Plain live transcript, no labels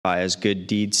Tobiah's good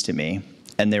deeds to me,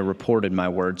 and they reported my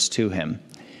words to him.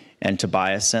 And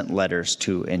Tobiah sent letters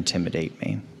to intimidate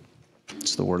me.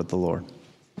 It's the word of the Lord.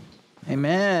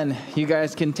 Amen. You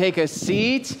guys can take a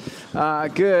seat.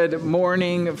 Good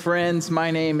morning, friends. My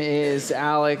name is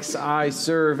Alex. I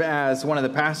serve as one of the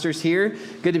pastors here.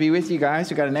 Good to be with you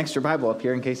guys. We've got an extra Bible up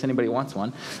here in case anybody wants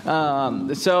one.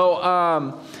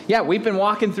 We've been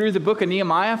walking through the book of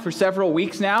Nehemiah for several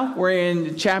weeks now. We're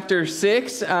in chapter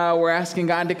 6. We're asking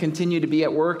God to continue to be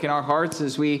at work in our hearts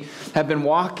as we have been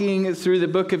walking through the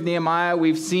book of Nehemiah.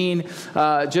 We've seen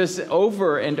just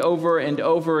over and over and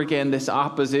over again this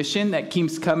opposition that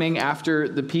keeps coming after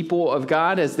the people of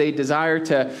God as they desire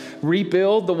to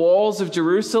rebuild the walls of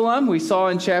Jerusalem. We saw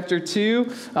in chapter 2,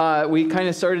 we kind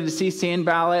of started to see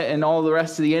Sanballat and all the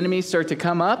rest of the enemies start to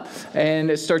come up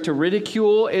and start to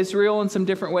ridicule Israel in some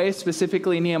different ways,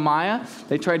 specifically Nehemiah.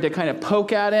 They tried to kind of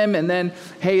poke at him, and then,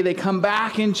 they come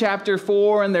back in chapter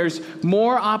 4, and there's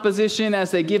more opposition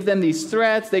as they give them these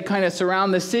threats. They kind of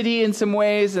surround the city in some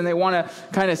ways, and they want to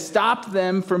kind of stop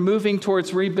them from moving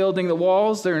towards rebuilding the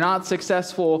walls. They're not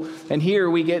successful. And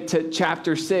here we get to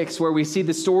chapter 6 where we see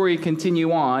the story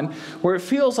continue on, where it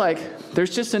feels like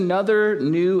there's just another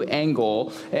new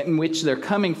angle in which they're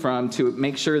coming from to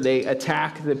make sure they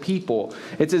attack the people.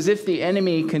 It's as if the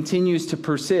enemy continues to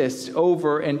persist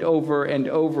over and over and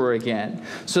over again.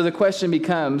 So the question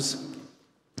becomes,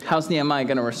 how's Nehemiah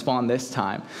going to respond this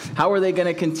time? How are they going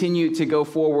to continue to go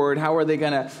forward? How are they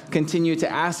going to continue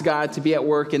to ask God to be at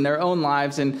work in their own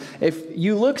lives? And if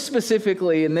you look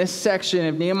specifically in this section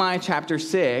of Nehemiah chapter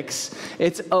 6,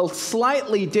 it's a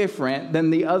slightly different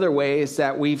than the other ways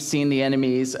that we've seen the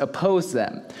enemies oppose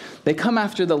them. They come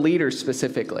after the leaders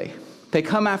specifically. They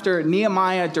come after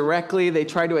Nehemiah directly. They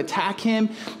try to attack him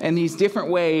in these different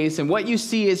ways. And what you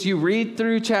see as you read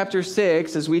through chapter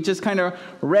 6, as we just kind of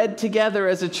read together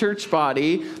as a church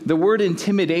body, the word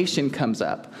intimidation comes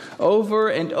up. Over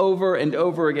and over and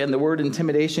over again, the word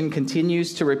intimidation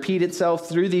continues to repeat itself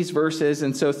through these verses.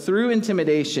 And so through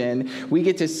intimidation, we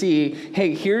get to see,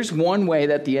 here's one way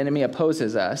that the enemy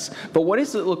opposes us. But what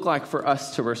does it look like for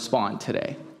us to respond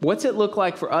today? What's it look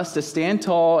like for us to stand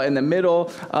tall in the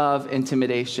middle of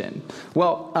intimidation?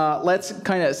 Well, let's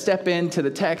kind of step into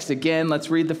the text again. Let's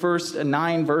read the first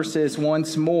 9 verses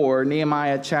once more,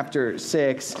 Nehemiah chapter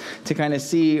 6, to kind of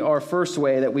see our first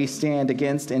way that we stand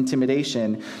against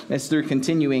intimidation is through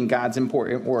continuing God's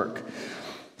important work.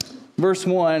 Verse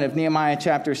 1 of Nehemiah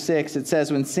chapter 6, it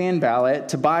says, when Sanballat,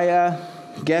 Tobiah,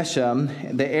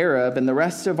 Geshem, the Arab, and the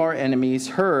rest of our enemies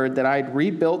heard that I'd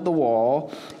rebuilt the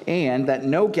wall and that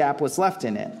no gap was left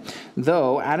in it,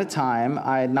 though at a time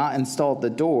I had not installed the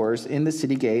doors in the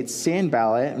city gates,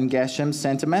 Sanballat and Geshem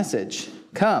sent a message.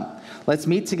 Come, let's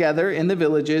meet together in the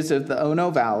villages of the Ono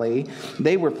Valley.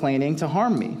 They were planning to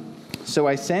harm me. So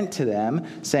I sent to them,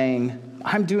 saying,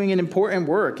 I'm doing an important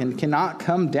work and cannot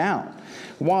come down.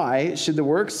 Why should the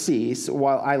work cease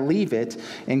while I leave it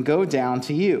and go down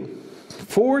to you?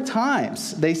 4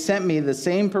 times they sent me the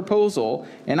same proposal,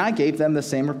 and I gave them the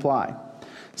same reply.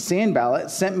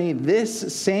 Sanballat sent me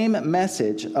this same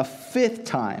message a 5th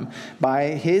time by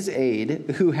his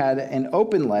aide, who had an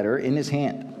open letter in his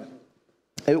hand.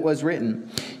 It was written,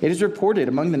 it is reported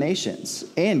among the nations,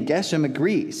 and Geshem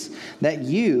agrees that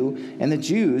you and the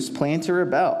Jews plan to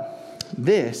rebel.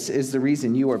 This is the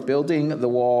reason you are building the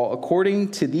wall.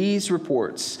 According to these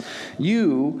reports,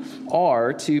 you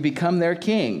are to become their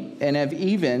king and have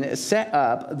even set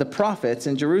up the prophets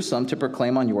in Jerusalem to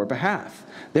proclaim on your behalf.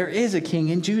 There is a king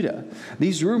in Judah.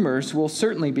 These rumors will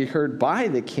certainly be heard by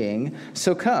the king,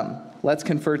 so come, let's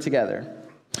confer together.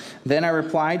 Then I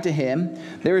replied to him,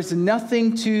 there is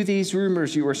nothing to these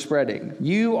rumors you are spreading.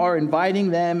 You are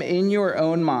inviting them in your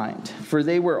own mind, for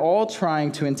they were all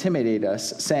trying to intimidate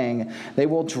us, saying they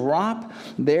will drop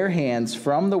their hands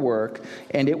from the work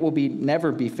and it will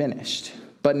never be finished.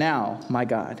 But now, my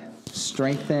God,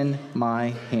 strengthen my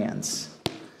hands.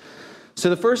 So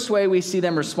the first way we see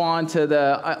them respond to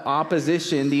the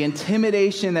opposition, the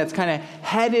intimidation that's kind of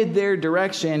headed their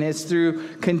direction, is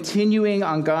through continuing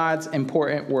on God's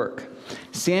important work.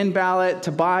 Sanballat,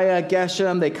 Tobiah,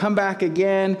 Geshem, they come back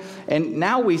again, and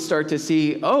now we start to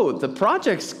see, the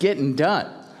project's getting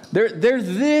done. They're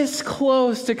this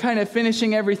close to kind of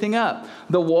finishing everything up.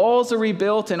 The walls are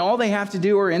rebuilt, and all they have to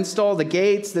do are install the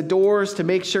gates, the doors, to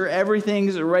make sure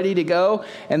everything's ready to go.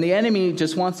 And the enemy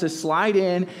just wants to slide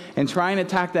in and try and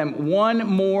attack them one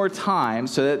more time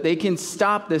so that they can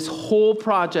stop this whole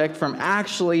project from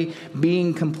actually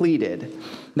being completed.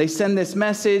 They send this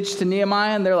message to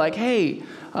Nehemiah, and they're like,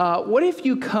 what if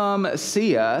you come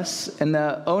see us in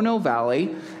the Ono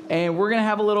Valley, and we're going to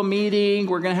have a little meeting.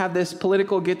 We're going to have this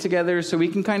political get-together so we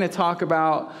can kind of talk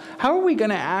about how are we going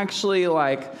to actually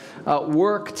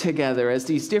work together as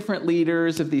these different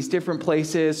leaders of these different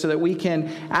places so that we can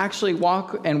actually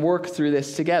walk and work through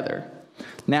this together.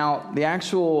 Now, the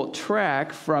actual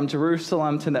trek from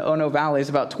Jerusalem to the Ono Valley is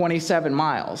about 27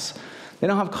 miles. They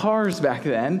don't have cars back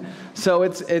then, so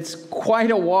it's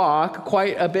quite a walk,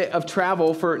 quite a bit of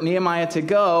travel for Nehemiah to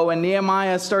go, and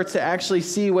Nehemiah starts to actually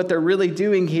see what they're really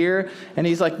doing here, and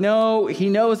he's like, no, he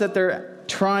knows that they're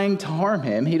trying to harm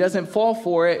him. He doesn't fall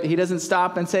for it. He doesn't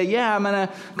stop and say, yeah, I'm going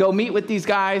to go meet with these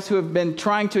guys who have been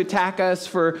trying to attack us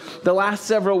for the last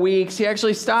several weeks. He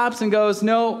actually stops and goes,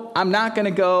 no, I'm not going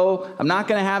to go. I'm not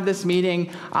going to have this meeting.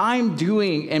 I'm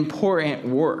doing important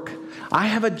work. I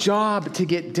have a job to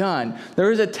get done.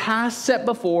 There is a task set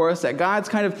before us that God's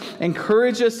kind of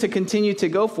encouraged us to continue to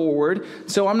go forward,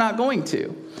 so I'm not going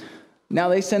to. Now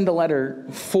they send the letter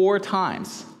 4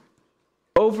 times.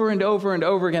 Over and over and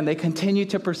over again, they continue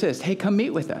to persist. Hey, come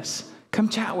meet with us. Come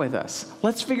chat with us.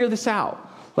 Let's figure this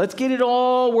out. Let's get it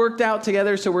all worked out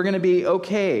together so we're going to be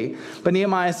okay. But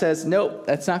Nehemiah says, nope,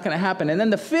 that's not going to happen. And then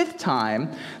the 5th time,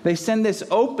 they send this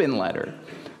open letter.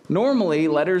 Normally,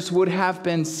 letters would have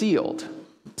been sealed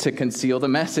to conceal the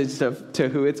message to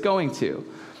who it's going to.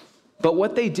 But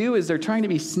what they do is they're trying to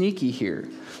be sneaky here.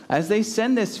 As they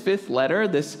send this 5th letter,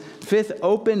 this 5th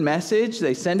open message,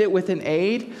 they send it with an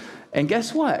aid. And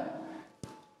guess what?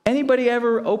 Anybody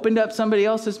ever opened up somebody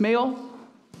else's mail?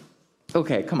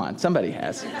 Okay, come on, somebody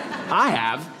has. I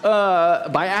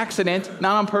have, by accident,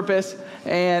 not on purpose,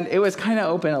 and it was kind of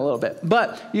open a little bit.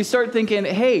 But you start thinking,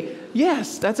 hey,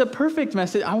 yes, that's a perfect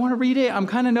message. I want to read it. I'm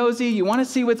kind of nosy. You want to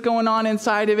see what's going on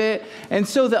inside of it. And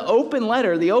so the open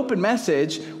letter, the open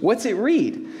message, what's it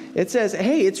read? It says,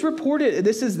 hey, it's reported,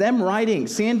 this is them writing,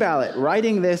 Sanballat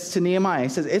writing this to Nehemiah. He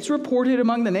says, it's reported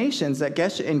among the nations that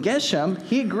in Geshem,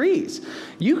 he agrees.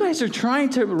 You guys are trying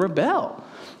to rebel.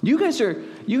 You guys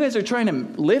are trying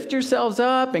to lift yourselves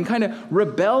up and kind of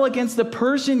rebel against the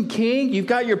Persian king. You've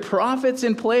got your prophets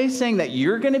in place saying that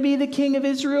you're going to be the king of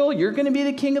Israel. You're going to be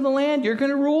the king of the land. You're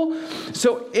going to rule.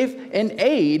 So if an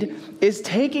aide is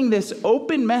taking this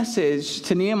open message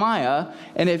to Nehemiah,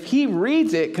 and if he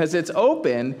reads it because it's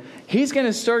open, he's going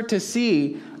to start to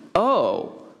see,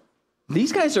 oh,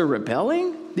 these guys are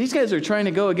rebelling? These guys are trying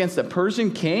to go against the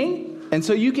Persian king? And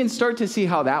so you can start to see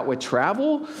how that would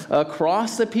travel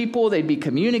across the people. They'd be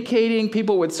communicating.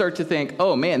 People would start to think,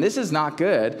 oh man, this is not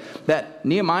good that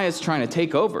Nehemiah is trying to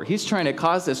take over. He's trying to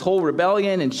cause this whole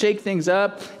rebellion and shake things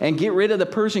up and get rid of the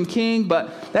Persian king.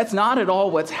 But that's not at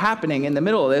all what's happening in the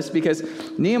middle of this, because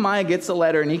Nehemiah gets a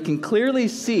letter and he can clearly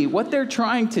see what they're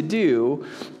trying to do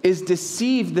is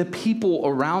deceive the people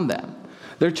around them.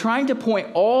 They're trying to point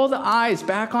all the eyes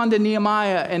back onto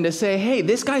Nehemiah and to say, hey,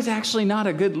 this guy's actually not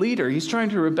a good leader. He's trying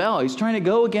to rebel. He's trying to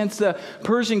go against the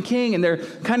Persian king, and they're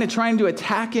kind of trying to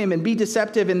attack him and be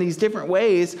deceptive in these different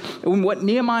ways. And what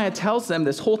Nehemiah tells them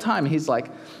this whole time, he's like,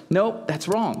 nope, that's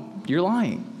wrong. You're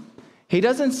lying. He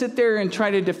doesn't sit there and try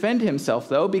to defend himself,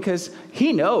 though, because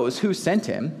he knows who sent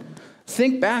him.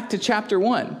 Think back to chapter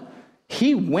 1.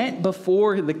 He went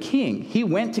before the king. He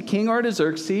went to King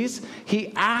Artaxerxes.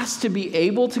 He asked to be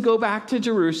able to go back to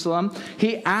Jerusalem.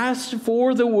 He asked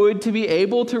for the wood to be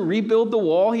able to rebuild the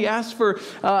wall. He asked for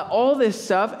all this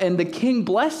stuff, and the king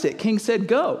blessed it. King said,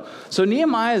 go. So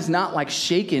Nehemiah is not like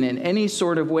shaken in any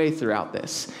sort of way throughout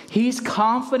this. He's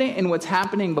confident in what's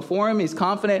happening before him. He's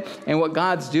confident in what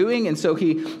God's doing. And so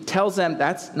he tells them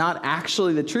that's not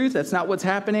actually the truth. That's not what's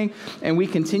happening. And we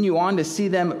continue on to see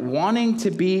them wanting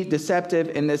to be deceptive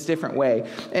in this different way.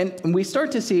 And we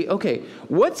start to see, okay,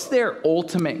 what's their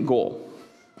ultimate goal?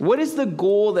 What is the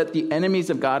goal that the enemies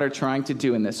of God are trying to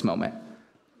do in this moment?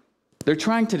 They're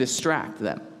trying to distract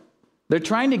them. They're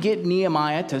trying to get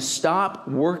Nehemiah to stop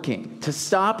working, to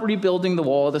stop rebuilding the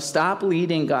wall, to stop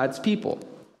leading God's people.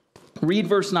 Read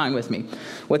verse 9 with me.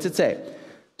 What's it say?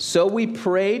 So we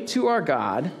prayed to our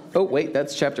God. Oh, wait,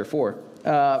 that's chapter 4.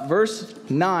 Verse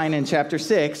 9 in chapter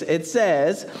 6, it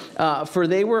says, for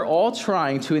they were all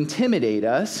trying to intimidate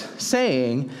us,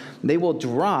 saying they will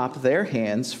drop their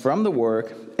hands from the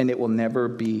work and it will never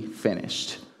be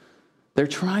finished. They're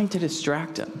trying to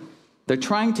distract him. They're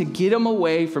trying to get him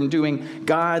away from doing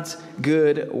God's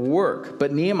good work.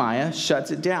 But Nehemiah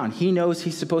shuts it down. He knows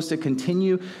he's supposed to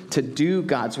continue to do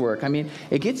God's work. I mean,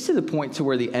 it gets to the point to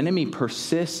where the enemy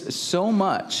persists so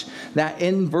much that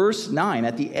in verse 9,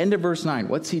 at the end of verse 9,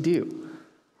 what's he do?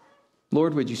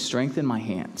 Lord, would you strengthen my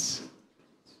hands?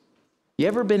 You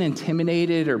ever been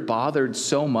intimidated or bothered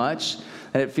so much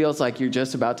that it feels like you're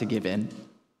just about to give in?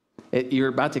 You're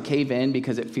about to cave in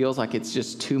because it feels like it's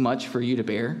just too much for you to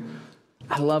bear?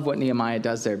 I love what Nehemiah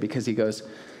does there because he goes,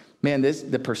 man,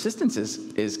 the persistence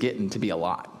is getting to be a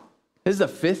lot. This is the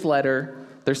 5th letter.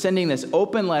 They're sending this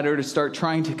open letter to start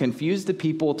trying to confuse the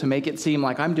people, to make it seem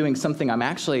like I'm doing something I'm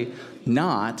actually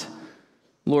not.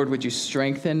 Lord, would you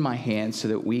strengthen my hands so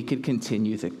that we could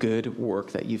continue the good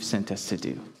work that you've sent us to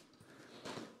do?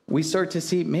 We start to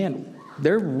see, man,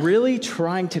 they're really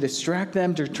trying to distract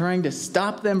them. They're trying to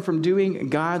stop them from doing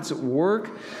God's work.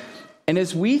 And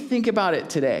as we think about it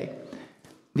today,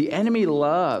 the enemy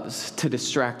loves to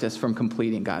distract us from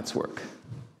completing God's work.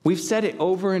 We've said it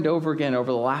over and over again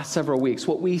over the last several weeks.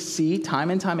 What we see time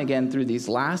and time again through these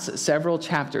last several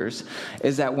chapters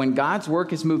is that when God's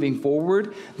work is moving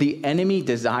forward, the enemy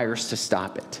desires to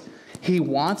stop it. He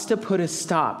wants to put a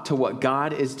stop to what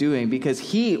God is doing because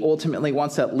he ultimately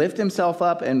wants to lift himself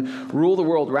up and rule the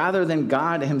world rather than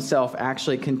God himself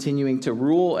actually continuing to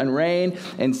rule and reign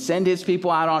and send his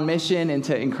people out on mission and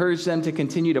to encourage them to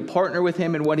continue to partner with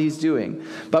him in what he's doing.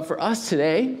 But for us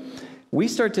today, we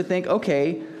start to think,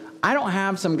 okay, I don't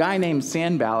have some guy named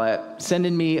Sanballat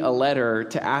sending me a letter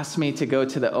to ask me to go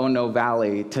to the Ono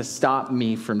Valley to stop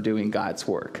me from doing God's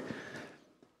work.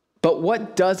 But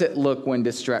what does it look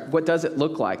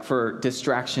like for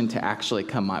distraction to actually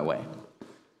come my way?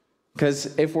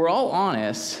 Because if we're all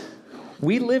honest,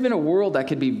 we live in a world that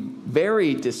could be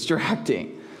very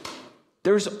distracting.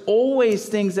 There's always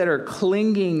things that are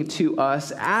clinging to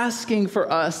us, asking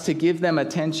for us to give them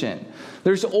attention.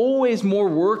 There's always more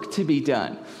work to be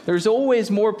done. There's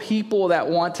always more people that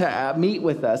want to meet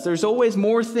with us. There's always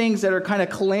more things that are kind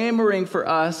of clamoring for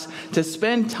us to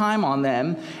spend time on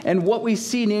them. And what we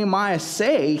see Nehemiah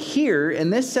say here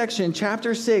in this section,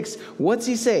 chapter 6, what's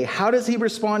he say? How does he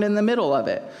respond in the middle of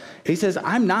it? He says,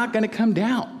 I'm not going to come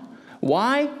down.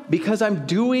 Why? Because I'm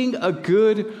doing a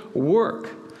good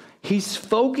work. He's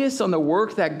focused on the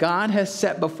work that God has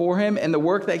set before him and the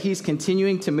work that he's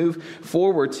continuing to move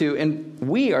forward to. And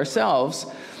we ourselves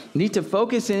need to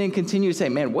focus in and continue to say,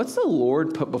 man, what's the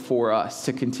Lord put before us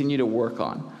to continue to work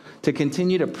on, to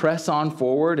continue to press on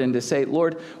forward and to say,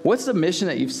 Lord, what's the mission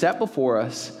that you've set before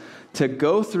us to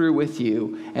go through with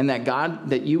you, and that God,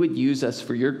 that you would use us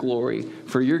for your glory,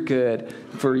 for your good,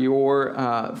 for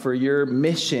your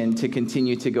mission to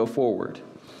continue to go forward.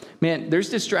 Man, there's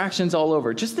distractions all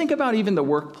over. Just think about even the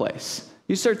workplace.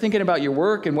 You start thinking about your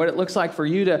work and what it looks like for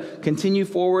you to continue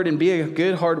forward and be a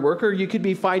good, hard worker. You could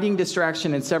be fighting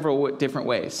distraction in several different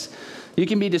ways. You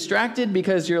can be distracted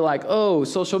because you're like, oh,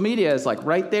 social media is like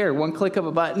right there. One click of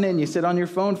a button and you sit on your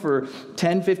phone for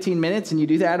 10, 15 minutes and you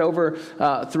do that over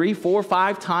 3, 4,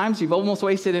 5 times. You've almost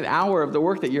wasted an hour of the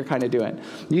work that you're kind of doing.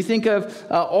 You think of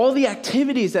all the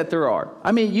activities that there are.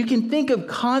 I mean, you can think of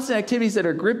constant activities that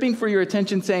are gripping for your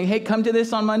attention saying, hey, come to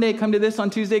this on Monday, come to this on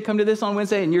Tuesday, come to this on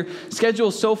Wednesday. And your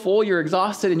schedule's so full, you're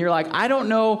exhausted and you're like, I don't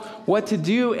know what to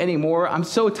do anymore. I'm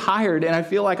so tired and I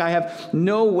feel like I have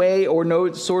no way or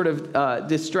no sort of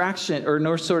distraction or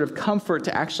no sort of comfort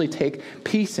to actually take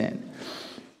peace in.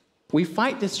 We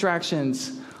fight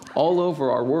distractions all over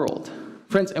our world.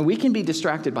 Friends, and we can be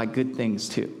distracted by good things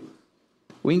too.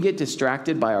 We can get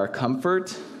distracted by our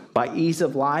comfort, by ease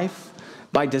of life,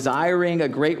 by desiring a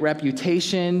great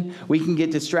reputation. We can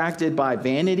get distracted by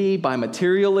vanity, by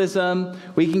materialism.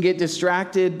 We can get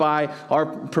distracted by our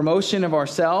promotion of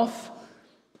ourselves.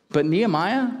 But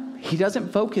Nehemiah, he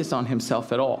doesn't focus on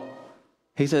himself at all.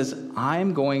 He says,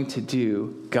 I'm going to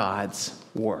do God's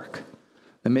work.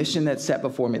 The mission that's set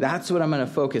before me, that's what I'm going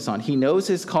to focus on. He knows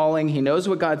his calling. He knows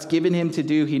what God's given him to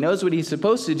do. He knows what he's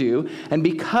supposed to do. And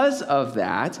because of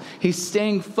that, he's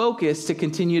staying focused to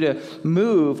continue to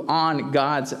move on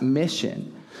God's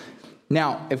mission.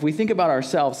 Now, if we think about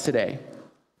ourselves today,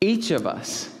 each of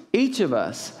us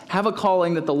have a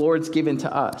calling that the Lord's given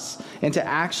to us and to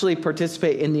actually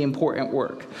participate in the important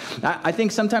work. I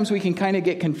think sometimes we can kind of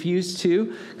get confused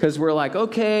too because we're like,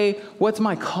 okay, what's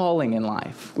my calling in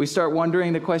life? We start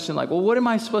wondering the question like, well, what am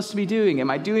I supposed to be doing?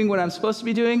 Am I doing what I'm supposed to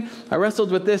be doing? I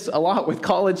wrestled with this a lot with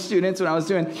college students when I was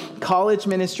doing college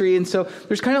ministry. And so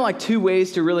there's kind of like 2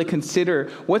 ways to really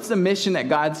consider what's the mission that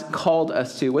God's called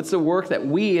us to? What's the work that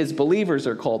we as believers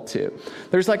are called to?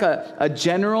 There's like a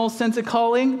general sense of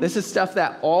calling. This is stuff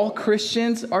that all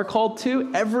Christians are called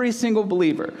to, every single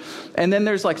believer. And then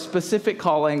there's like specific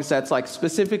callings that's like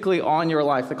specifically on your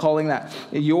life, the calling that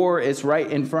is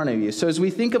right in front of you. So as we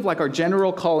think of like our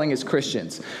general calling as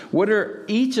Christians, what are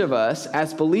each of us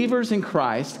as believers in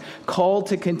Christ called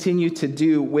to continue to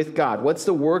do with God? What's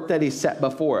the work that he's set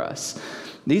before us?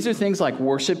 These are things like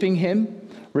worshiping him,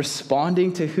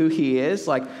 responding to who he is.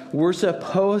 Like, we're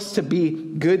supposed to be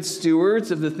good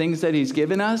stewards of the things that he's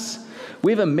given us.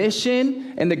 We have a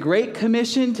mission and the Great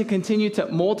Commission to continue to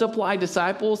multiply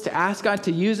disciples, to ask God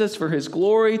to use us for his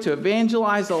glory, to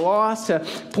evangelize the lost, to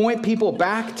point people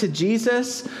back to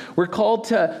Jesus. We're called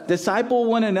to disciple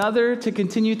one another, to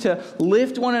continue to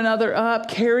lift one another up,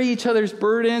 carry each other's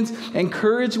burdens,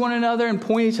 encourage one another, and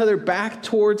point each other back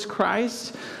towards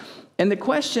Christ. And the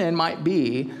question might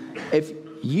be, if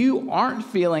you aren't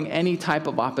feeling any type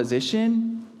of opposition,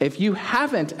 if you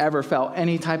haven't ever felt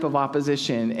any type of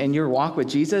opposition in your walk with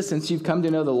Jesus since you've come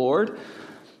to know the Lord,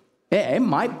 it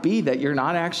might be that you're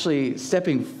not actually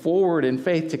stepping forward in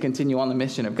faith to continue on the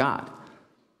mission of God.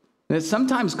 And it's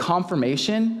sometimes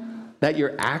confirmation that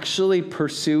you're actually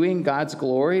pursuing God's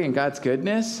glory and God's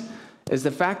goodness is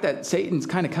the fact that Satan's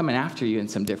kind of coming after you in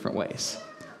some different ways.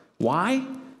 Why?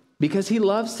 Because he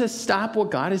loves to stop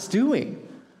what God is doing.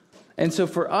 And so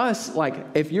for us, like,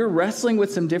 if you're wrestling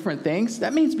with some different things,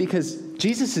 that means because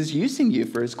Jesus is using you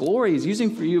for his glory. He's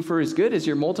using you for his good as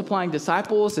you're multiplying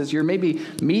disciples, as you're maybe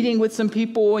meeting with some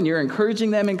people and you're encouraging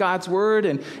them in God's word.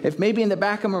 And if maybe in the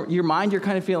back of your mind, you're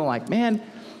kind of feeling like, man,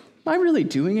 am I really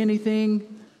doing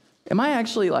anything? Am I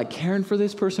actually like caring for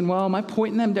this person well? Am I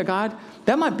pointing them to God?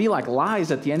 That might be like lies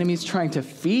that the enemy's trying to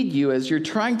feed you as you're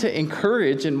trying to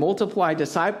encourage and multiply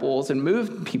disciples and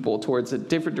move people towards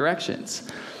different directions.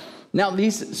 Now,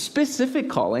 these specific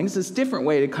callings, this different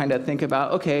way to kind of think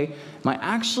about, okay, am I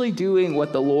actually doing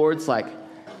what the Lord's like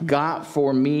got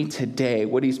for me today,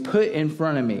 what he's put in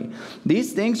front of me?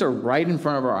 These things are right in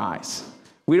front of our eyes.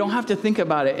 We don't have to think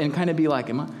about it and kind of be like,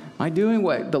 am I doing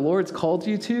what the Lord's called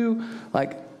you to?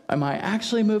 Like, am I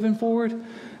actually moving forward?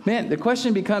 Man, the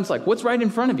question becomes like, what's right in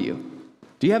front of you?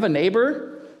 Do you have a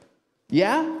neighbor?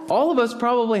 Yeah, all of us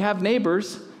probably have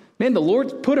neighbors. Man, the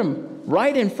Lord's put them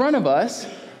right in front of us.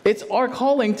 It's our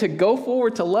calling to go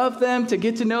forward, to love them, to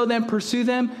get to know them, pursue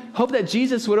them. Hope that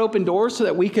Jesus would open doors so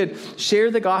that we could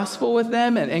share the gospel with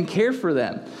them and care for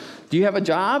them. Do you have a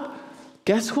job?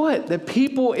 Guess what? The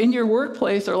people in your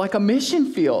workplace are like a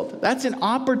mission field. That's an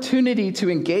opportunity to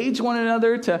engage one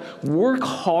another, to work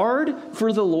hard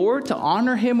for the Lord, to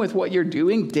honor him with what you're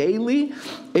doing daily.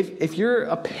 If you're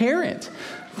a parent,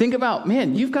 think about,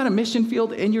 man, you've got a mission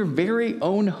field in your very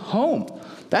own home.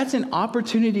 That's an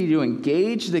opportunity to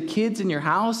engage the kids in your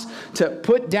house, to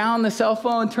put down the cell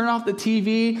phone, turn off the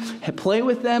TV, play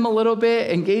with them a little bit,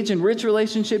 engage in rich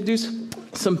relationship, do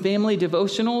some family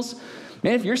devotionals.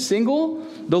 Man, if you're single,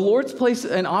 the Lord's placed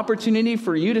an opportunity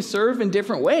for you to serve in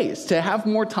different ways, to have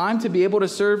more time to be able to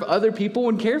serve other people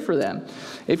and care for them.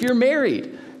 If you're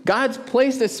married, God's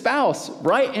placed a spouse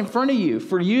right in front of you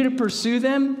for you to pursue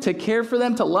them, to care for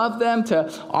them, to love them,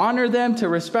 to honor them, to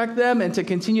respect them, and to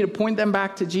continue to point them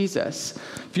back to Jesus.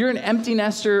 If you're an empty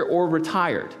nester or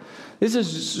retired, this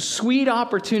is a sweet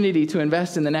opportunity to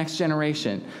invest in the next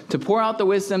generation, to pour out the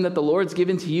wisdom that the Lord's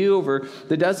given to you over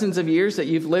the dozens of years that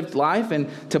you've lived life, and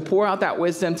to pour out that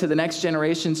wisdom to the next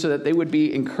generation so that they would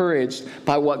be encouraged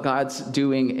by what God's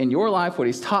doing in your life, what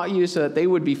he's taught you, so that they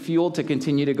would be fueled to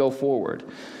continue to go forward.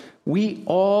 We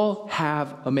all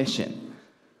have a mission.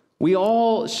 We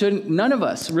all shouldn't, none of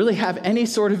us really have any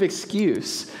sort of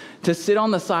excuse to sit on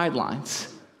the sidelines.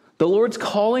 The Lord's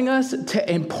calling us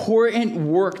to important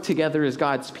work together as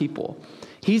God's people.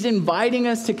 He's inviting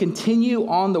us to continue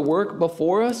on the work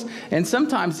before us, and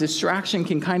sometimes distraction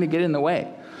can kind of get in the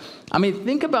way. I mean,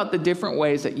 think about the different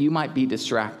ways that you might be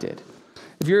distracted.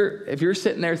 If you're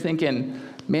sitting there thinking,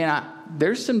 man,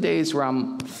 there's some days where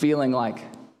I'm feeling like,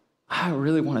 I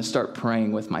really want to start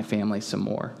praying with my family some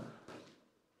more.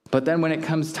 But then when it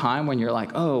comes time when you're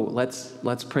like, oh,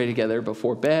 let's pray together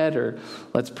before bed, or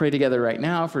let's pray together right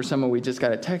now for someone we just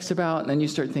got a text about, and then you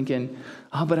start thinking,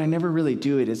 oh, but I never really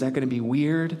do it. Is that going to be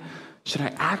weird? Should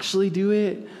I actually do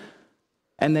it?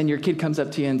 And then your kid comes up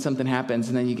to you and something happens,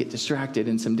 and then you get distracted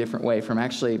in some different way from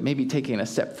actually maybe taking a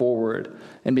step forward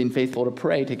and being faithful to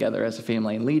pray together as a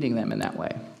family and leading them in that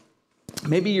way.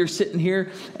 Maybe you're sitting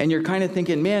here and you're kind of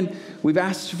thinking, man, we've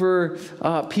asked for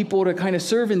people to kind of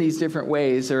serve in these different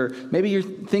ways. Or maybe you're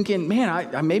thinking,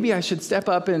 man, maybe I should step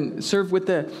up and serve with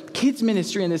the kids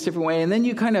ministry in this different way. And then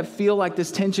you kind of feel like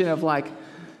this tension of like,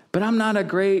 but I'm not a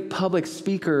great public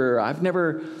speaker. I've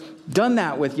never done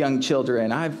that with young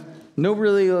children. I'm not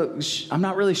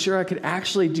really sure I could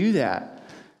actually do that.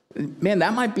 Man,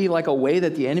 that might be like a way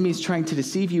that the enemy's trying to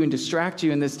deceive you and distract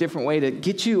you in this different way to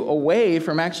get you away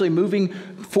from actually moving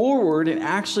forward and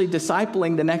actually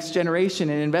discipling the next generation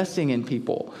and investing in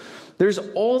people. There's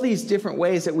all these different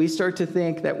ways that we start to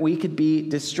think that we could be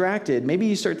distracted. Maybe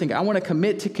you start thinking, I want to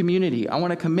commit to community. I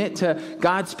want to commit to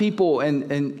God's people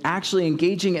and actually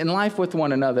engaging in life with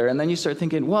one another. And then you start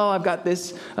thinking, well, I've got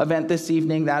this event this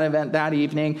evening, that event that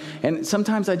evening. And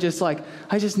sometimes I just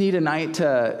need a night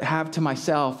to have to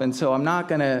myself. And so I'm not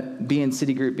going to be in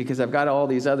city group because I've got all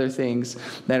these other things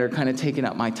that are kind of taking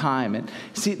up my time. And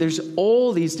see, there's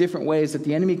all these different ways that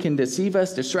the enemy can deceive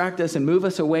us, distract us, and move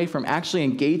us away from actually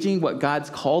engaging what God's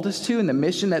called us to and the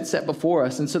mission that's set before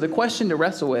us. And so the question to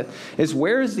wrestle with is,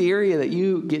 where is the area that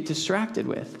you get distracted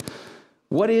with?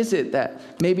 What is it that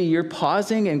maybe you're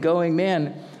pausing and going,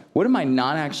 man, what am I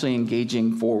not actually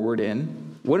engaging forward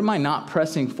in? What am I not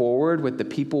pressing forward with the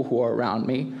people who are around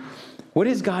me? What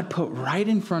has God put right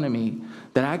in front of me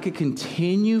that I could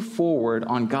continue forward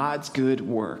on God's good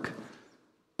work?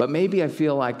 But maybe I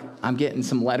feel like I'm getting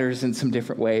some letters in some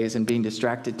different ways and being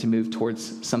distracted to move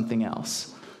towards something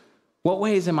else. What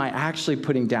ways am I actually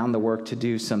putting down the work to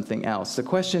do something else? The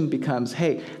question becomes,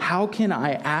 hey, how can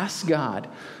I ask God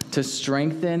to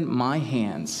strengthen my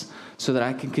hands so that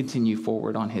I can continue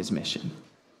forward on his mission?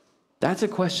 That's a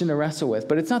question to wrestle with,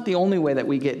 but it's not the only way that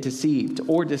we get deceived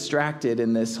or distracted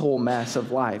in this whole mess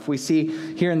of life. We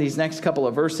see here in these next couple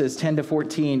of verses, 10 to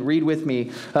 14, read with me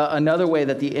another way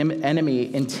that the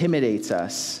enemy intimidates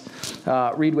us.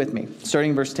 Read with me,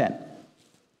 starting in verse 10.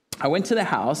 I went to the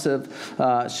house of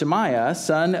Shemaiah,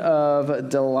 son of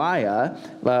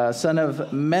Delaiah, son of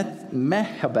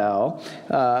Mehabel,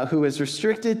 who was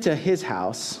restricted to his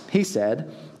house. He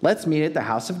said, let's meet at the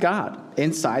house of God,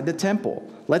 inside the temple.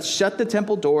 Let's shut the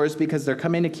temple doors because they're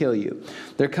coming to kill you.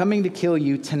 They're coming to kill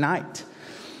you tonight.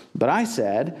 But I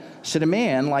said, should a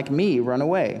man like me run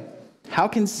away? How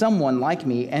can someone like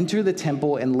me enter the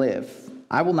temple and live?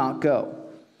 I will not go.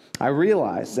 I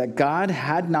realized that God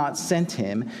had not sent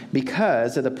him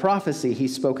because of the prophecy he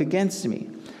spoke against me.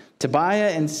 Tobiah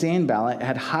and Sanballat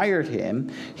had hired him.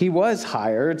 He was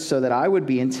hired so that I would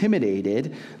be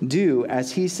intimidated, do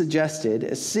as he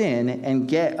suggested, sin, and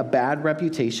get a bad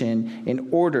reputation in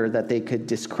order that they could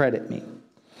discredit me.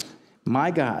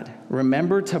 My God,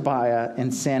 remember Tobiah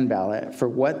and Sanballat for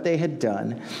what they had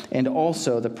done, and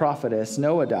also the prophetess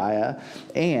Noadiah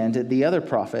and the other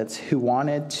prophets who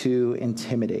wanted to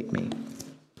intimidate me.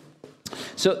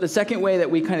 So the second way that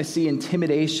we kind of see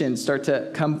intimidation start to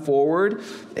come forward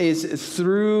is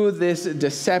through this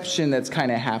deception that's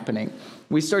kind of happening.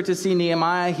 We start to see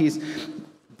Nehemiah, he's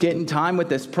getting time with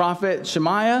this prophet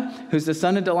Shemaiah, who's the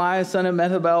son of Delaiah, son of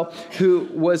Mehabel, who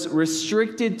was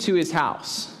restricted to his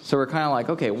house. So we're kind of like,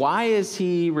 okay, why is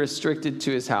he restricted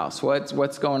to his house?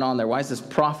 What's going on there? Why is this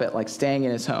prophet like staying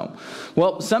in his home?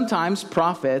 Well, sometimes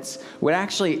prophets would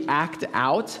actually act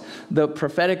out the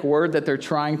prophetic word that they're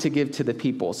trying to give to the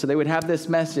people. So they would have this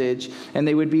message and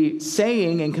they would be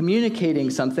saying and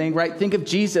communicating something, right? Think of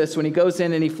Jesus when he goes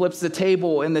in and he flips the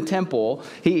table in the temple.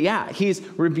 He's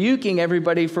rebuking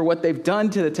everybody for what they've done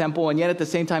to the temple, and yet at the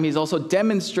same time, he's also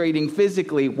demonstrating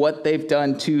physically what they've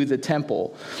done to the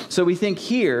temple. So we think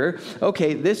here,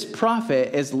 okay, this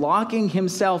prophet is locking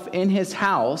himself in his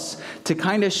house to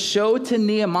kind of show to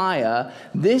Nehemiah,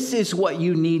 this is what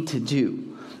you need to do.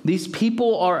 These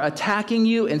people are attacking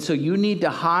you, and so you need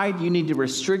to hide. You need to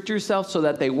restrict yourself so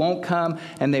that they won't come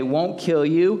and they won't kill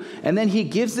you. And then he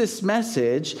gives this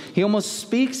message. He almost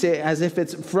speaks it as if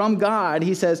it's from God.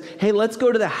 He says, hey, let's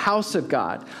go to the house of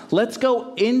God. Let's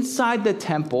go inside the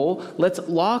temple. Let's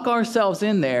lock ourselves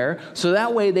in there so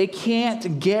that way they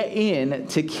can't get in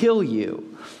to kill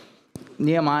you.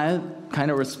 Nehemiah kind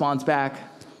of responds back,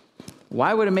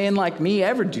 why would a man like me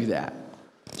ever do that?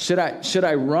 Should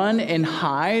I run and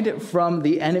hide from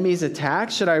the enemy's attack?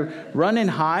 Should I run and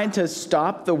hide to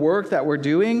stop the work that we're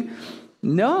doing?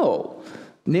 No.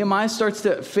 Nehemiah starts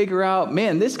to figure out,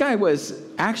 man, this guy was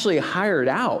actually hired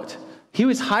out. He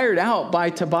was hired out by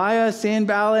Tobiah,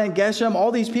 Sanballat, Geshem,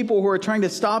 all these people who are trying to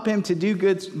stop him to do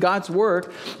God's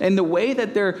work. And the way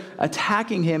that they're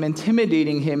attacking him,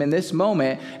 intimidating him in this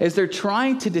moment is they're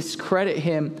trying to discredit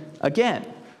him again.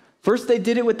 First, they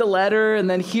did it with the letter, and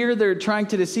then here they're trying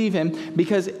to deceive him,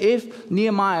 because if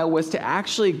Nehemiah was to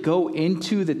actually go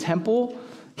into the temple,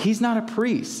 he's not a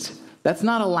priest. That's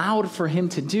not allowed for him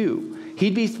to do.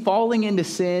 He'd be falling into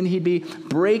sin. He'd be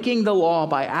breaking the law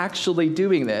by actually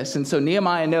doing this. And so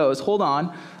Nehemiah knows, hold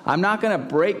on, I'm not going to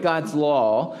break God's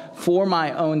law for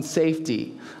my own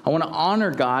safety. I want to honor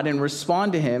God and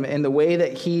respond to him in the way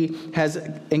that he has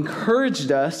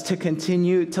encouraged us to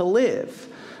continue to live.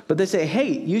 But they say,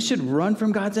 hey, you should run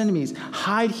from God's enemies.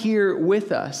 Hide here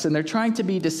with us. And they're trying to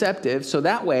be deceptive. So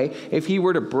that way, if he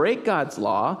were to break God's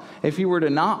law, if he were to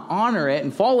not honor it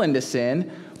and fall into sin,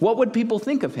 what would people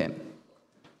think of him?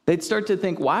 They'd start to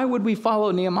think, why would we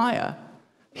follow Nehemiah?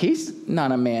 He's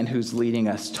not a man who's leading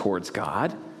us towards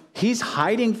God. He's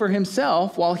hiding for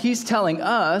himself while he's telling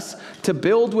us to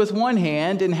build with one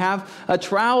hand and have a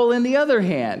trowel in the other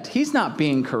hand. He's not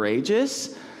being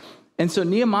courageous. And so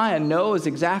Nehemiah knows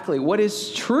exactly what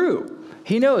is true.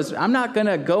 He knows, I'm not going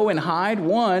to go and hide,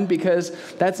 one, because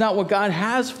that's not what God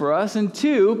has for us, and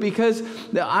two, because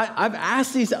I've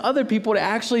asked these other people to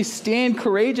actually stand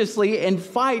courageously and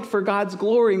fight for God's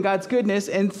glory and God's goodness,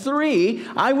 and three,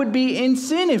 I would be in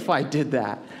sin if I did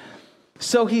that.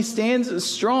 So he stands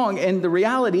strong, and the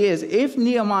reality is, if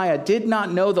Nehemiah did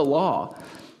not know the law,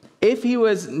 if he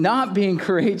was not being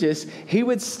courageous, he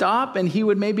would stop and he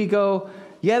would maybe go,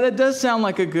 yeah, that does sound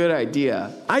like a good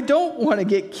idea. I don't want to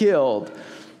get killed.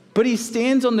 But he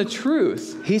stands on the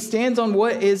truth. He stands on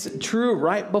what is true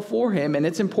right before him, and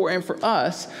it's important for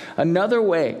us. Another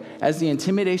way, as the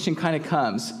intimidation kind of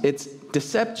comes, it's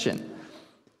deception.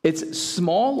 It's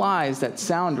small lies that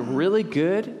sound really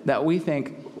good that we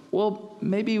think, well,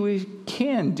 maybe we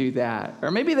can do that.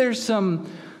 Or maybe there's some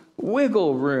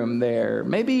wiggle room there.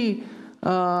 Maybe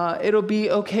it'll be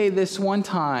okay this one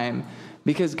time,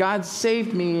 because God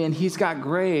saved me and he's got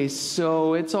grace,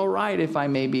 so it's all right if I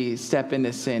maybe step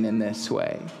into sin in this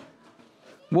way.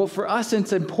 Well, for us,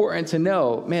 it's important to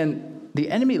know, man, the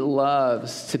enemy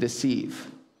loves to deceive.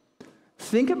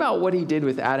 Think about what he did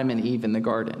with Adam and Eve in the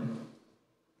garden.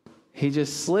 He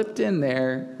just slipped in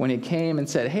there when he came and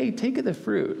said, hey, take of the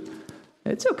fruit.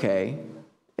 It's okay.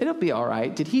 It'll be all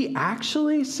right. Did he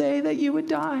actually say that you would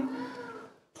die?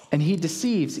 And he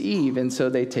deceives Eve, and so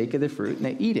they take of the fruit and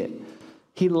they eat it.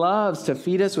 He loves to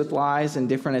feed us with lies and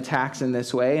different attacks in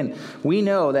this way, and we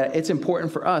know that it's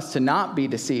important for us to not be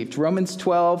deceived. Romans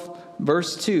 12,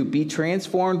 verse 2, be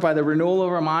transformed by the renewal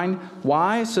of our mind.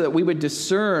 Why? So that we would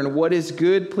discern what is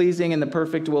good, pleasing, and the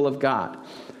perfect will of God.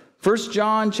 1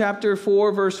 John chapter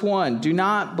 4, verse 1, do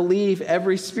not believe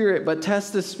every spirit, but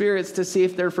test the spirits to see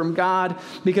if they're from God,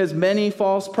 because many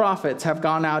false prophets have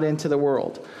gone out into the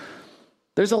world.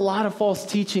 There's a lot of false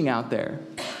teaching out there.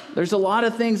 There's a lot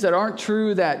of things that aren't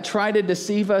true that try to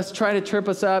deceive us, try to trip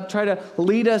us up, try to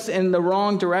lead us in the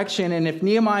wrong direction. And if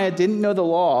Nehemiah didn't know the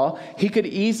law, he could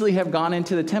easily have gone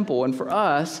into the temple. And for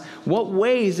us, what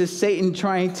ways is Satan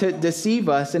trying to deceive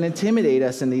us and intimidate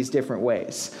us in these different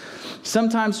ways?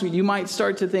 Sometimes you might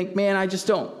start to think, man, I just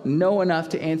don't know enough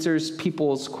to answer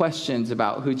people's questions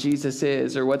about who Jesus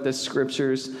is or what the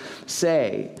scriptures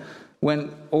say.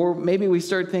 Or maybe we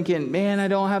start thinking, man, I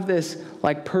don't have this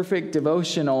like perfect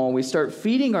devotional. And we start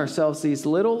feeding ourselves these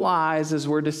little lies as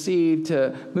we're deceived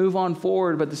to move on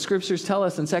forward. But the scriptures tell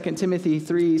us in 2 Timothy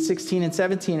 3, 16 and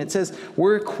 17, it says,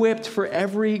 we're equipped for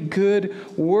every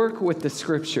good work with the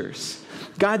scriptures.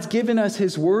 God's given us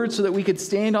his word so that we could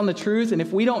stand on the truth. And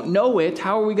if we don't know it,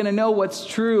 how are we going to know what's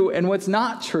true and what's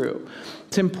not true?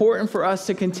 It's important for us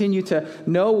to continue to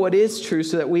know what is true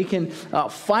so that we can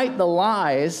fight the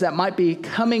lies that might be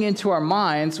coming into our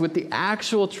minds with the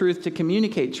actual truth, to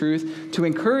communicate truth, to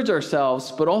encourage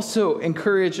ourselves, but also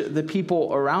encourage the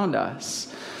people around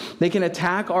us. They can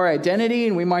attack our identity,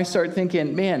 and we might start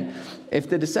thinking, man, if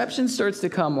the deception starts to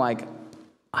come like,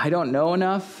 I don't know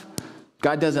enough,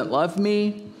 God doesn't love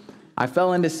me, I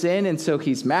fell into sin and so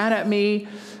he's mad at me,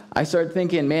 I start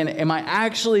thinking, man, am I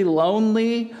actually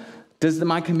lonely? Does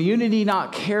my community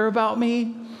not care about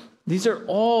me? These are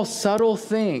all subtle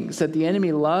things that the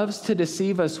enemy loves to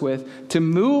deceive us with, to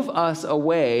move us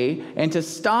away and to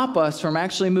stop us from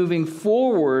actually moving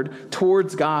forward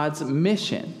towards God's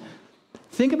mission.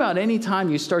 Think about any time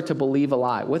you start to believe a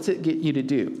lie. What's it get you to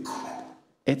do?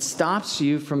 It stops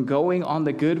you from going on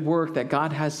the good work that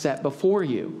God has set before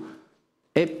you.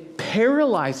 It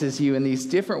paralyzes you in these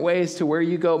different ways to where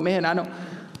you go, man, I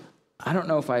don't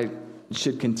know if I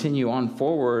should continue on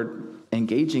forward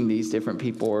engaging these different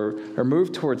people or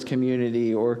move towards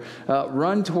community or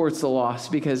run towards the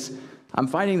lost, because I'm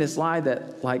fighting this lie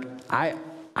that like I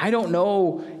don't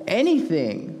know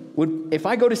anything. If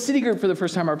I go to City Group for the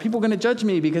first time, are people going to judge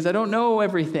me because I don't know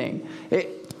everything?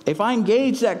 If I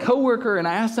engage that coworker and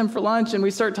I ask them for lunch and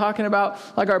we start talking about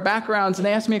like our backgrounds and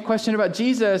they ask me a question about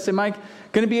Jesus, am I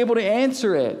going to be able to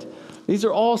answer it? These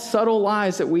are all subtle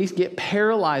lies that we get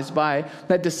paralyzed by,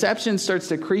 that deception starts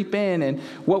to creep in. And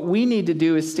what we need to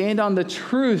do is stand on the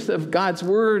truth of God's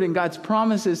word and God's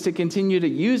promises to continue to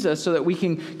use us so that we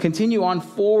can continue on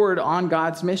forward on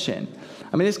God's mission.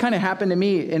 I mean, this kind of happened to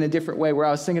me in a different way where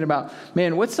I was thinking about,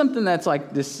 man, what's something that's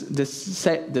like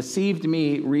deceived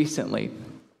me recently?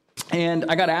 And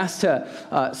I got asked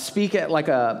to speak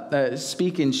at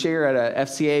speak and share at a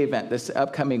FCA event this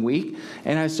upcoming week.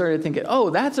 And I started thinking, oh,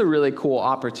 that's a really cool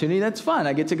opportunity. That's fun.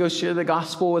 I get to go share the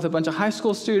gospel with a bunch of high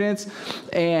school students.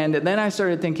 And then I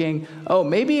started thinking, oh,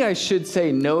 maybe I should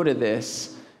say no to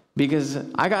this because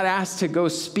I got asked to go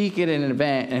speak at an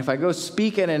event. And if I go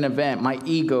speak at an event, my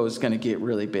ego is going to get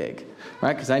really big.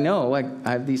 Right? Because I know I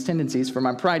have these tendencies for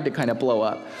my pride to kind of blow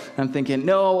up. And I'm thinking,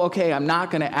 no, okay, I'm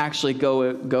not going to actually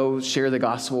go share the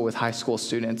gospel with high school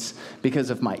students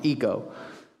because of my ego.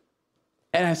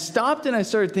 And I stopped and I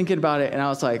started thinking about it, and I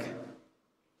was like,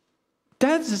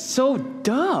 that's so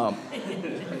dumb.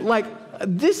 Like,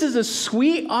 this is a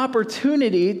sweet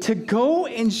opportunity to go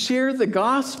and share the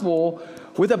gospel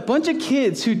with a bunch of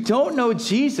kids who don't know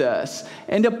Jesus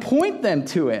and to point them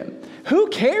to him. Who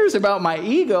cares about my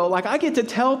ego? Like, I get to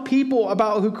tell people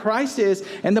about who Christ is,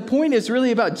 and the point is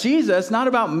really about Jesus, not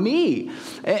about me.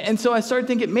 And so I started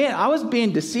thinking, man, I was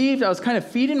being deceived. I was kind of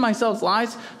feeding myself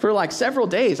lies for like several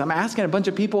days. I'm asking a bunch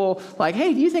of people, like,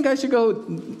 hey, do you think I should go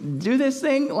do this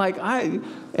thing? Like,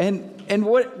 and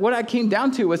what I came down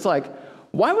to was like,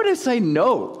 why would I say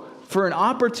no for an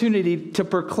opportunity to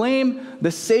proclaim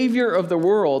the Savior of the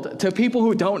world to people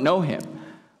who don't know him?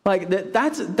 Like,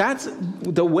 that's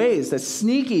the ways, the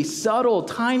sneaky, subtle,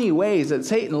 tiny ways that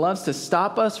Satan loves to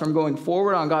stop us from going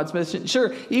forward on God's mission.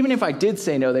 Sure, even if I did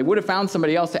say no, they would have found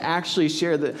somebody else to actually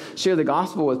share the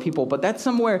gospel with people. But that's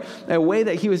somewhere, a way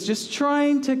that he was just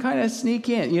trying to kind of sneak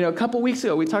in. You know, a couple weeks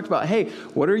ago, we talked about, hey,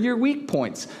 what are your weak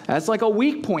points? That's like a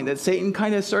weak point that Satan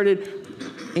kind of started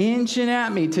inching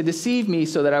at me to deceive me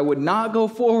so that I would not go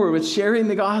forward with sharing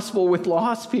the gospel with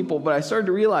lost people. But I started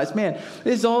to realize, man,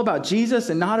 this is all about Jesus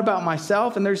and not about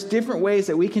myself. And there's different ways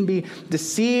that we can be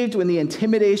deceived when the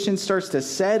intimidation starts to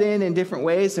set in different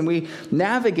ways. And we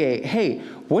navigate, hey,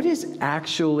 what is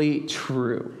actually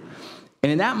true?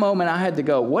 And in that moment, I had to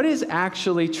go, what is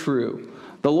actually true?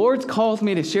 The Lord's called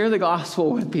me to share the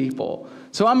gospel with people.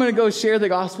 So I'm going to go share the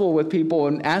gospel with people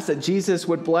and ask that Jesus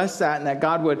would bless that and that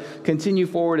God would continue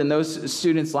forward in those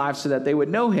students' lives so that they would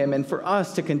know him, and for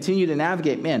us to continue to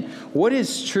navigate, man, what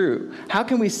is true? How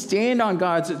can we stand on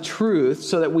God's truth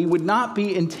so that we would not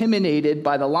be intimidated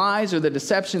by the lies or the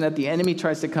deception that the enemy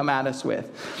tries to come at us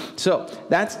with? So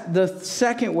that's the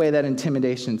second way that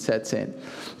intimidation sets in.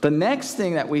 The next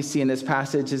thing that we see in this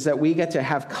passage is that we get to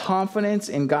have confidence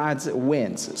in God's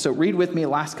wins. So read with me the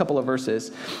last couple of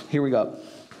verses. Here we go.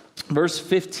 Verse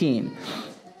 15.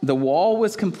 The wall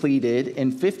was completed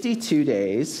in 52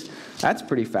 days. That's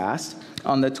pretty fast.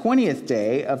 On the 20th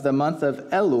day of the month of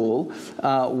Elul,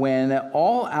 when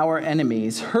all our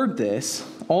enemies heard this,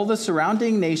 all the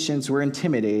surrounding nations were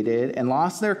intimidated and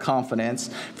lost their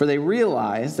confidence, for they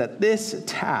realized that this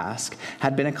task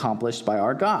had been accomplished by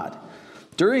our God.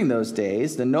 During those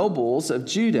days, the nobles of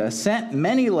Judah sent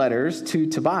many letters to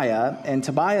Tobiah, and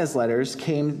Tobiah's letters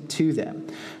came to them.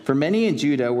 For many in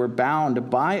Judah were bound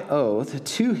by oath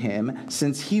to him,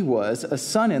 since he was a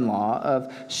son-in-law of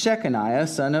Shechaniah,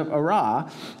 son of Arah,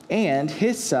 and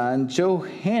his son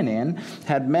Johanan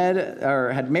had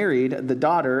married the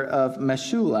daughter of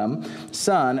Meshullam,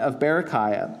 son of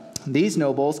Berechiah. These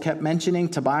nobles kept mentioning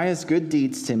Tobiah's good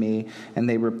deeds to me, and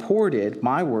they reported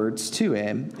my words to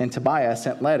him, and Tobiah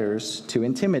sent letters to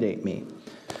intimidate me.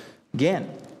 Again,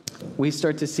 we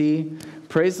start to see,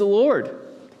 praise the Lord.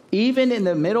 Even in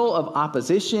the middle of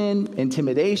opposition,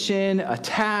 intimidation,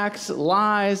 attacks,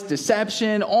 lies,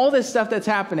 deception, all this stuff that's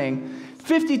happening,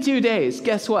 52 days,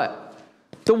 guess what?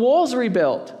 The wall's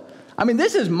rebuilt. I mean,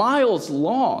 this is miles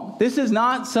long. This is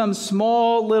not some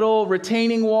small little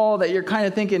retaining wall that you're kind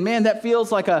of thinking, man, that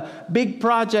feels like a big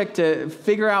project to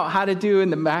figure out how to do in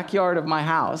the backyard of my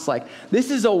house. Like, this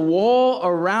is a wall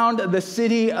around the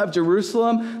city of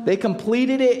Jerusalem. They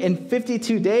completed it in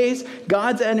 52 days.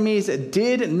 God's enemies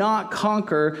did not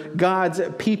conquer God's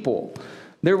people.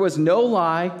 There was no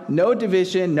lie, no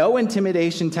division, no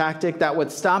intimidation tactic that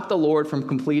would stop the Lord from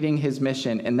completing his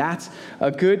mission. And that's a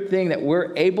good thing that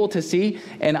we're able to see.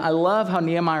 And I love how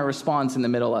Nehemiah responds in the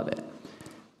middle of it.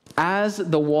 As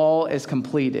the wall is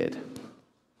completed,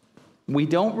 we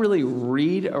don't really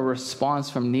read a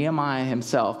response from Nehemiah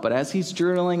himself, but as he's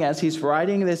journaling, as he's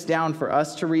writing this down for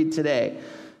us to read today,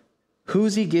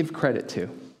 who's he give credit to?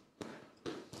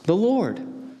 The Lord.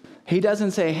 He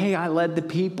doesn't say, hey, I led the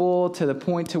people to the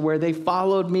point to where they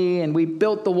followed me and we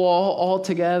built the wall all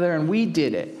together and we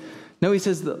did it. No, he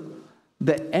says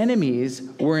the enemies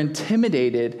were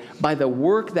intimidated by the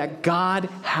work that God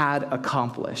had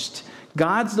accomplished.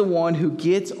 God's the one who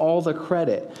gets all the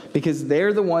credit because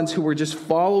they're the ones who were just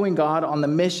following God on the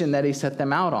mission that he set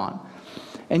them out on.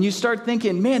 And you start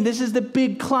thinking, man, this is the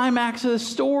big climax of the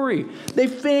story. They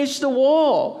finished the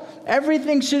wall.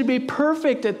 Everything should be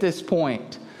perfect at this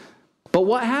point. But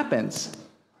what happens?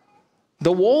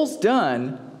 The wall's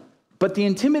done, but the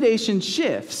intimidation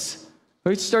shifts.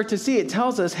 We start to see, it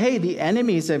tells us, hey, the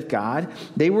enemies of God,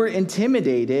 they were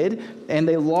intimidated and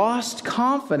they lost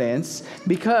confidence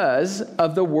because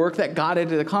of the work that God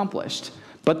had accomplished.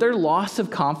 But their loss of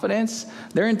confidence,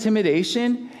 their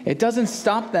intimidation, it doesn't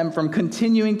stop them from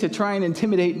continuing to try and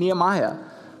intimidate Nehemiah.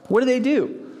 What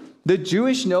do? The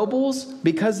Jewish nobles,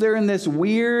 because they're in this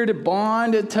weird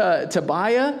bond to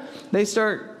Tobiah, they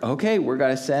start, okay, we're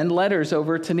going to send letters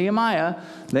over to Nehemiah.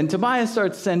 Then Tobiah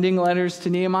starts sending letters to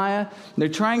Nehemiah. They're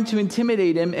trying to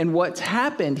intimidate him. And what's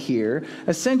happened here,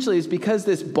 essentially, is because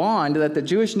this bond that the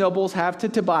Jewish nobles have to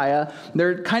Tobiah,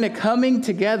 they're kind of coming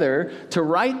together to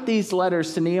write these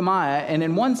letters to Nehemiah. And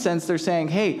in one sense, they're saying,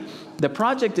 hey, the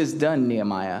project is done,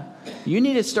 Nehemiah. You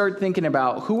need to start thinking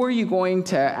about who are you going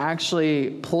to actually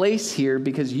place here,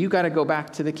 because you got to go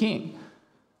back to the king.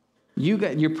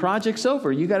 Your project's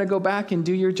over. You got to go back and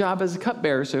do your job as a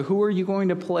cupbearer. So who are you going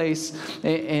to place?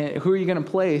 Who are you going to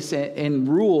place in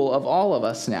rule of all of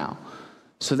us now?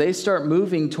 So they start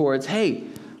moving towards, hey,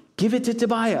 give it to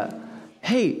Tobiah.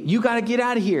 Hey, you got to get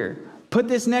out of here. Put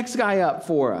this next guy up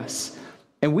for us.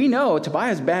 And we know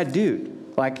Tobiah's a bad dude.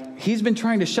 Like, he's been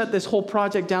trying to shut this whole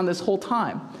project down this whole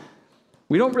time.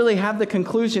 We don't really have the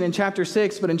conclusion in chapter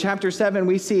 6, but in chapter 7,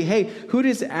 we see, hey, who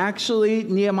does actually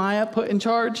Nehemiah put in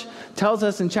charge? Tells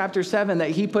us in chapter 7 that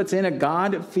he puts in a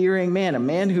God-fearing man, a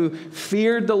man who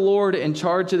feared the Lord in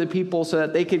charge of the people so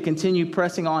that they could continue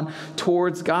pressing on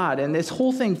towards God. And this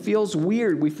whole thing feels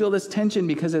weird. We feel this tension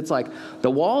because it's like, the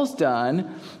wall's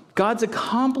done. God's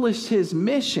accomplished his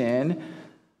mission.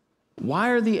 Why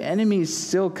are the enemies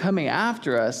still coming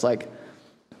after us? Like,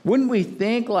 wouldn't we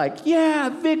think like, yeah,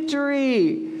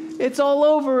 victory. It's all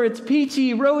over. It's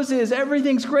peachy, roses.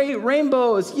 Everything's great.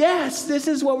 Rainbows. Yes, this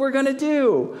is what we're going to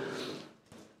do.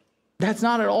 That's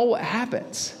not at all what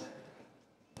happens.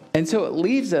 And so it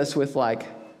leaves us with like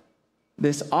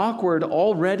this awkward,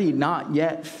 already not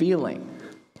yet feeling.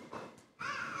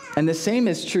 And the same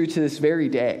is true to this very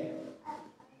day.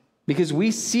 Because we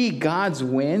see God's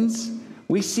wins.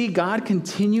 We see God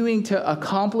continuing to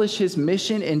accomplish his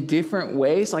mission in different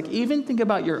ways. Like, even think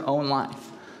about your own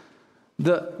life.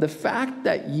 The fact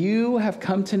that you have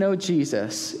come to know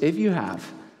Jesus, if you have,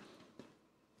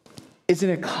 is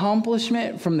an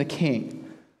accomplishment from the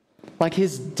King. Like,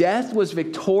 his death was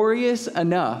victorious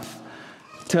enough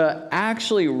to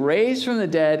actually raise from the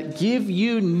dead, give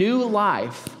you new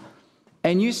life.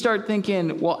 And you start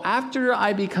thinking, well, after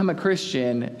I become a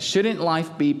Christian, shouldn't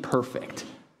life be perfect?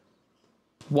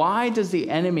 Why does the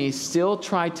enemy still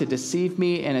try to deceive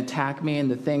me and attack me in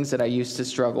the things that I used to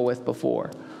struggle with before?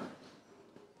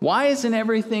 Why isn't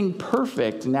everything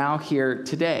perfect now here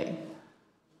today?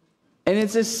 And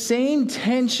it's the same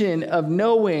tension of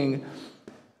knowing,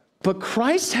 but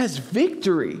Christ has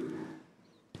victory.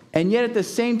 And yet at the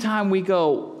same time we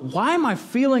go, why am I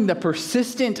feeling the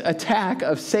persistent attack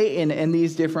of Satan in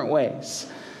these different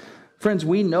ways? Friends,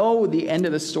 we know the end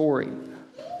of the story.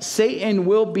 Satan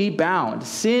will be bound.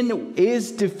 Sin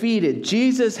is defeated.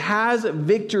 Jesus has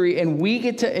victory, and we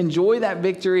get to enjoy that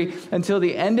victory until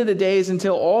the end of the days,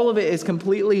 until all of it is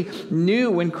completely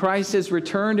new when Christ has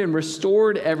returned and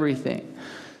restored everything.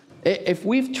 If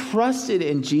we've trusted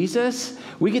in Jesus,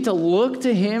 we get to look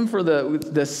to him for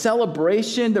the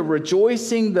celebration, the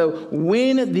rejoicing, the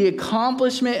win, the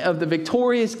accomplishment of the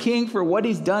victorious King for what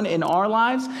he's done in our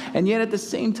lives. And yet at the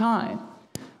same time,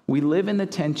 we live in the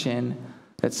tension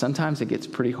that sometimes it gets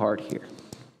pretty hard here.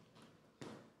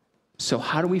 So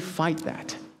how do we fight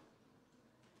that?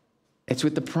 It's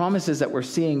with the promises that we're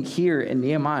seeing here in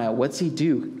Nehemiah. What's he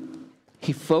do?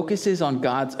 He focuses on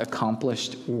God's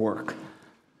accomplished work.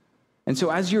 And so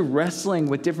as you're wrestling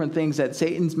with different things that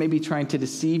Satan's maybe trying to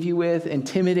deceive you with,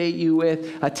 intimidate you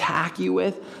with, attack you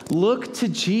with, look to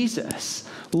Jesus.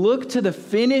 Look to the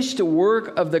finished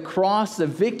work of the cross, the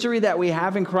victory that we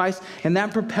have in Christ, and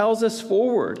that propels us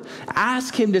forward.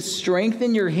 Ask him to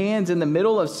strengthen your hands in the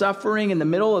middle of suffering, in the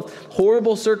middle of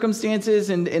horrible circumstances,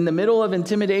 and in the middle of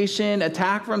intimidation,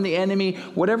 attack from the enemy,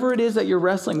 whatever it is that you're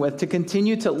wrestling with, to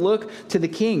continue to look to the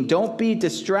King. Don't be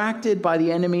distracted by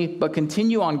the enemy, but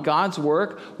continue on God's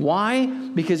work. Why?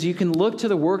 Because you can look to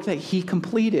the work that he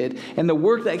completed and the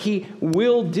work that he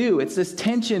will do. It's this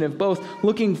tension of both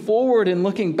looking forward and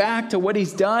looking back to what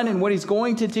he's done and what he's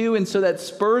going to do. And so that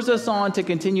spurs us on to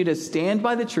continue to stand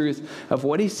by the truth of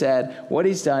what he said, what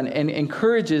he's done, and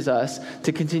encourages us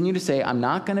to continue to say, I'm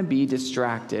not going to be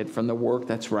distracted from the work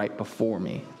that's right before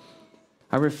me.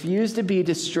 I refuse to be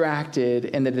distracted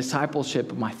in the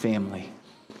discipleship of my family.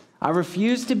 I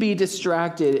refuse to be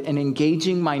distracted in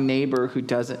engaging my neighbor who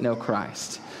doesn't know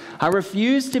Christ. I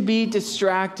refuse to be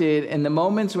distracted in the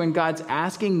moments when God's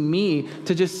asking me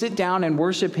to just sit down and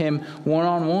worship him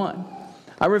one-on-one.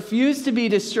 I refuse to be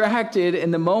distracted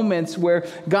in the moments where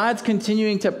God's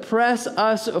continuing to press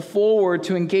us forward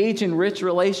to engage in rich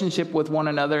relationship with one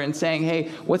another and saying, hey,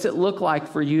 what's it look like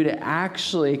for you to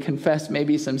actually confess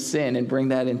maybe some sin and bring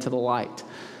that into the light?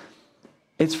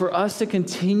 It's for us to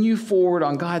continue forward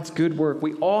on God's good work.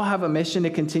 We all have a mission to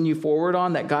continue forward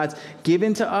on that God's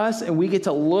given to us, and we get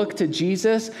to look to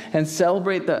Jesus and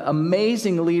celebrate the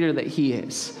amazing leader that he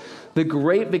is. The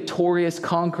great, victorious,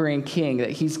 conquering king,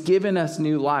 that he's given us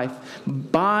new life.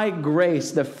 By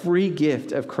grace, the free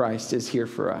gift of Christ is here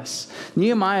for us.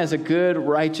 Nehemiah is a good,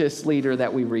 righteous leader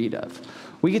that we read of.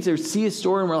 We get to see his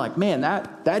story and we're like, man,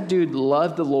 that dude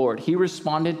loved the Lord. He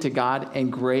responded to God in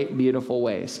great, beautiful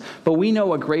ways. But we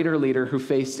know a greater leader who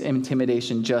faced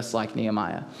intimidation just like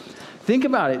Nehemiah. Think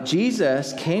about it.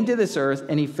 Jesus came to this earth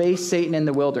and he faced Satan in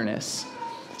the wilderness.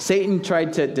 Satan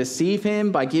tried to deceive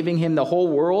him by giving him the whole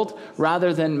world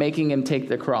rather than making him take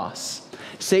the cross.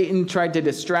 Satan tried to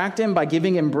distract him by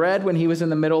giving him bread when he was in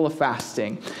the middle of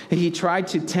fasting. He tried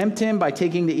to tempt him by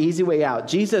taking the easy way out.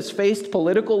 Jesus faced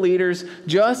political leaders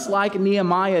just like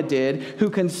Nehemiah did, who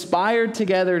conspired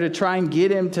together to try and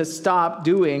get him to stop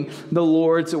doing the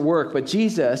Lord's work. But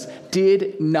Jesus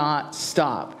did not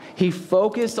stop. He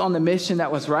focused on the mission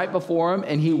that was right before him,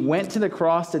 and he went to the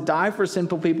cross to die for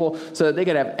sinful people so that they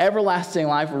could have everlasting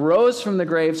life, rose from the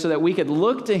grave so that we could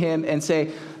look to him and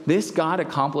say, this God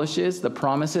accomplishes the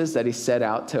promises that he set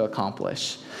out to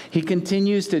accomplish. He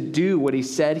continues to do what he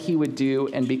said he would do,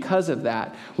 and because of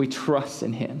that, we trust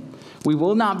in him. We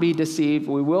will not be deceived,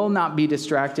 we will not be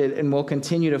distracted, and we'll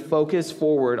continue to focus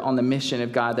forward on the mission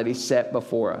of God that he set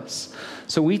before us.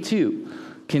 So we too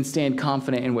can stand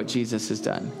confident in what Jesus has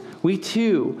done. We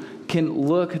too can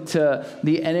look to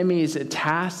the enemy's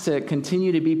task to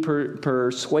continue to be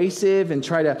persuasive and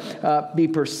try to be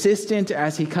persistent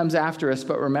as he comes after us.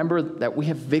 But remember that we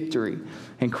have victory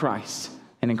in Christ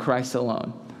and in Christ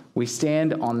alone. We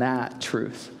stand on that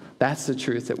truth. That's the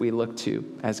truth that we look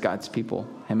to as God's people.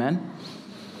 Amen?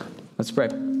 Let's pray.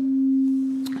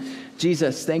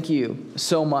 Jesus, thank you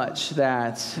so much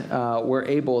that we're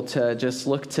able to just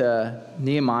look to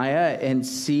Nehemiah and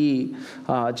see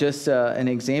just an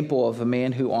example of a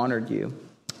man who honored you.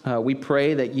 We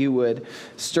pray that you would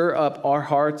stir up our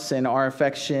hearts and our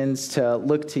affections to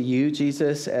look to you,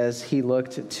 Jesus, as he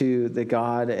looked to the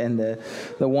God and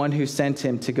the one who sent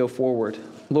him to go forward.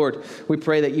 Lord, we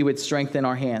pray that you would strengthen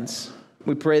our hands.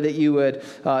 We pray that you would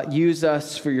use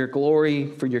us for your glory,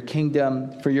 for your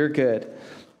kingdom, for your good.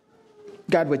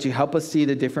 God, would you help us see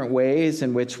the different ways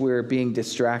in which we're being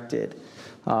distracted?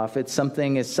 If it's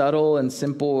something as subtle and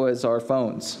simple as our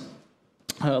phones,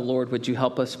 Lord, would you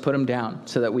help us put them down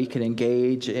so that we can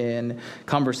engage in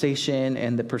conversation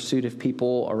and the pursuit of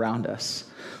people around us?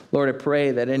 Lord, I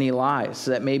pray that any lies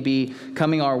that may be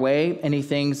coming our way, any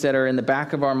things that are in the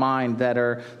back of our mind that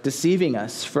are deceiving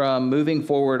us from moving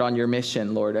forward on your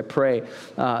mission, Lord, I pray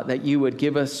that you would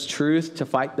give us truth to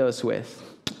fight those with.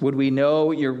 Would we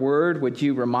know your word? Would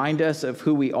you remind us of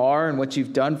who we are and what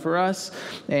you've done for us?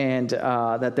 And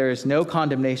that there is no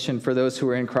condemnation for those who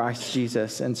are in Christ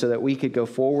Jesus. And so that we could go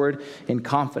forward in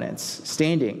confidence,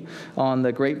 standing on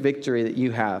the great victory that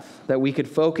you have. That we could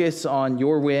focus on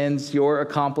your wins, your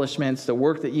accomplishments, the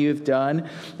work that you've done,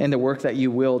 and the work that you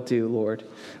will do, Lord.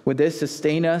 Would this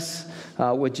sustain us?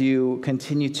 Would you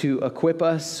continue to equip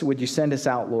us? Would you send us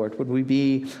out, Lord? Would we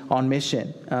be on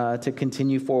mission to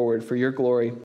continue forward for your glory,